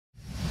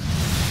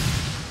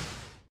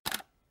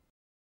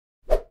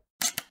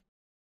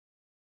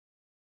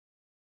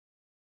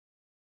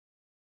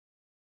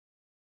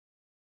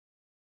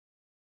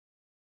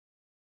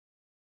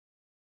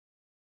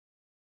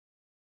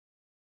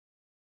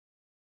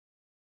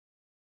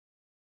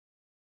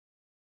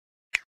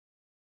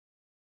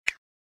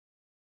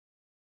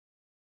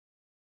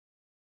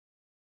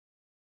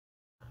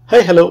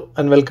Hi, hello,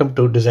 and welcome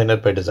to Designer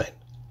by Design.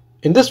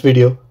 In this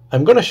video,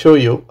 I'm going to show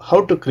you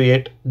how to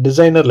create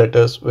designer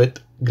letters with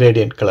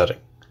gradient coloring.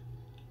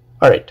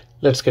 Alright,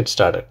 let's get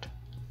started.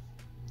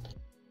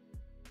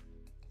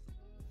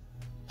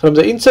 From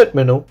the Insert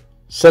menu,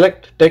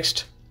 select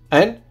Text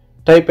and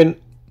type in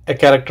a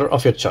character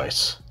of your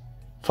choice.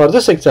 For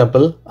this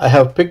example, I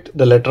have picked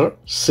the letter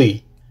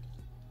C.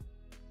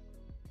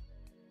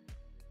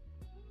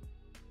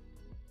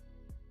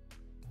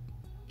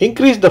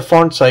 Increase the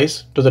font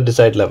size to the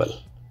desired level.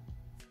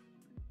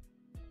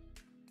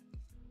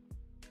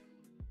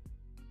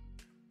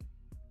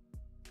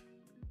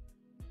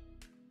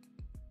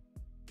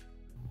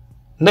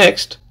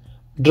 Next,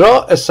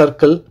 draw a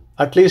circle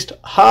at least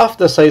half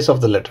the size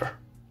of the letter.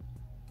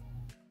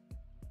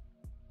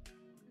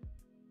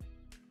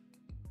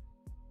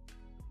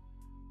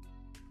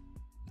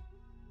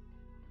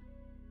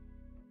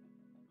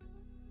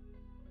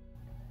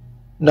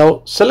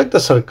 Now select the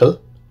circle.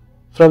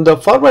 From the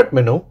Format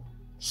menu,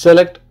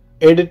 select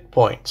Edit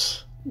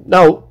Points.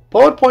 Now,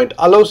 PowerPoint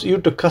allows you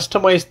to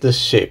customize this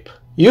shape.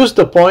 Use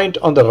the point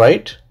on the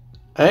right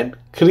and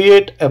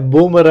create a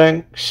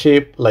boomerang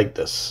shape like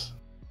this.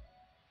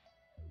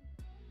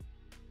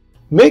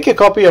 Make a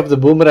copy of the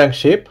boomerang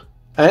shape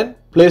and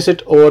place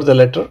it over the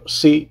letter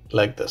C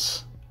like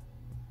this.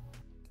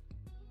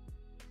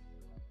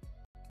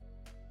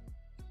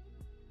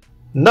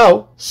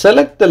 Now,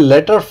 select the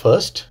letter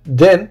first,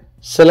 then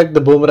select the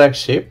boomerang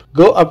shape,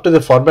 go up to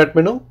the Format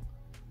menu.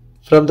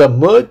 From the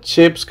Merge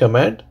Shapes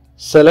command,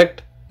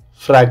 select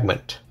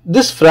Fragment.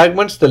 This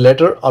fragments the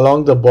letter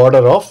along the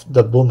border of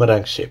the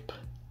boomerang shape.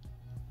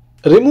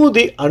 Remove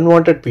the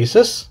unwanted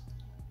pieces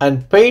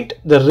and paint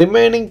the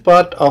remaining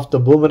part of the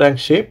boomerang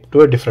shape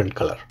to a different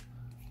color.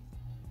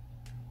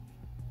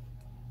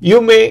 You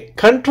may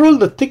control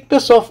the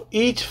thickness of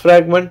each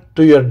fragment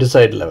to your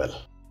desired level.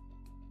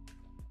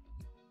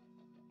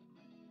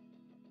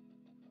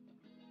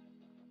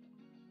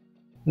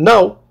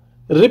 Now,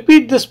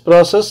 repeat this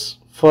process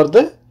for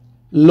the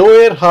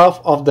lower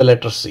half of the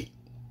letter C.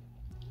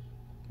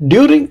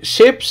 During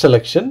shape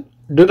selection,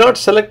 do not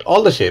select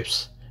all the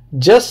shapes.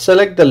 Just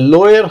select the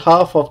lower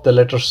half of the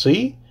letter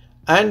C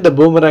and the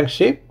boomerang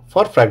shape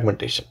for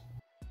fragmentation.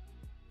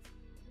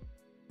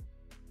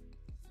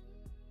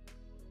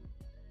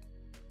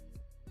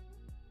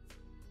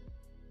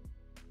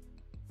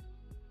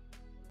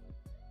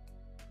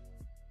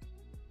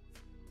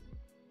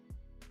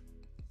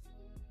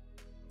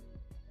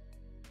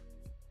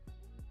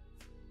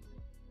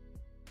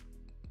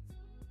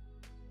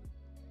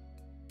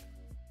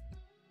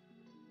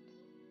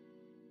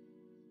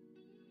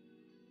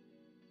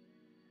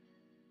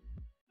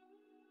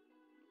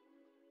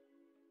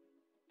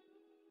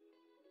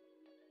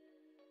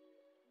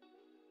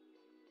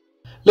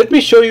 Let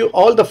me show you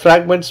all the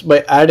fragments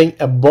by adding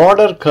a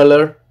border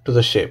color to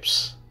the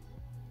shapes.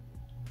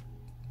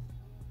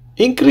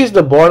 Increase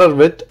the border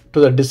width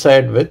to the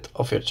desired width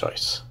of your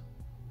choice.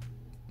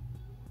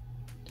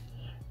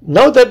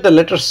 Now that the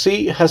letter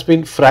C has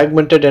been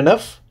fragmented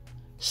enough,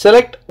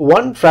 select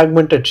one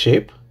fragmented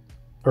shape,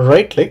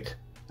 right-click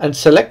and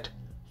select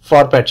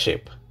Format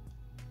Shape.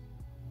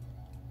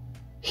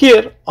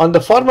 Here on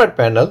the Format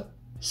panel,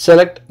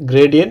 select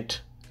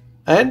Gradient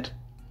and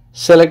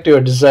select your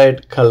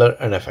desired color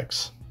and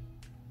effects.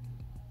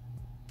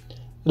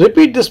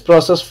 Repeat this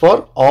process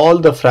for all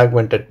the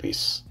fragmented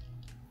piece.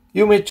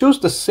 You may choose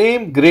the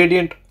same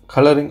gradient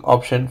coloring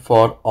option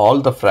for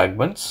all the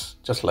fragments,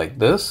 just like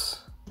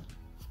this,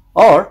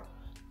 or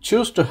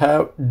choose to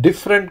have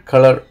different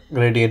color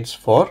gradients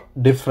for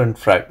different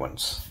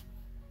fragments.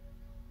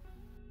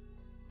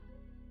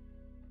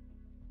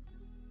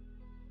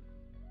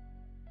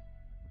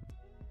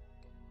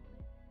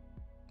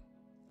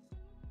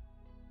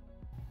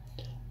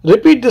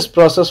 Repeat this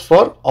process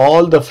for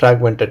all the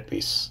fragmented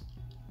piece.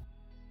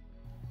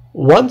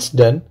 Once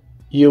done,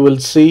 you will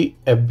see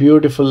a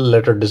beautiful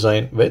letter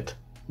design with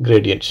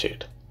gradient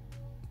shade.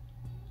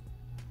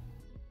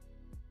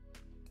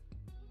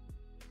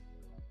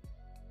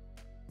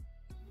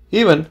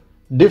 Even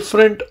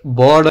different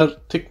border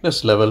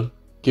thickness level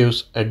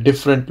gives a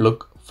different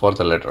look for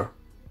the letter.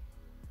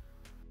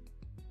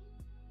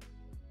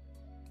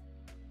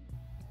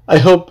 I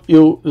hope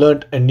you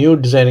learned a new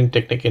designing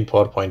technique in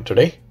PowerPoint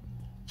today.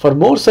 For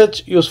more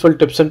such useful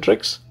tips and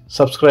tricks,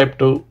 subscribe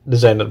to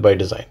Designer by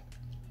Design.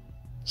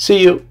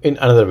 See you in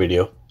another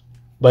video.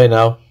 Bye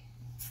now.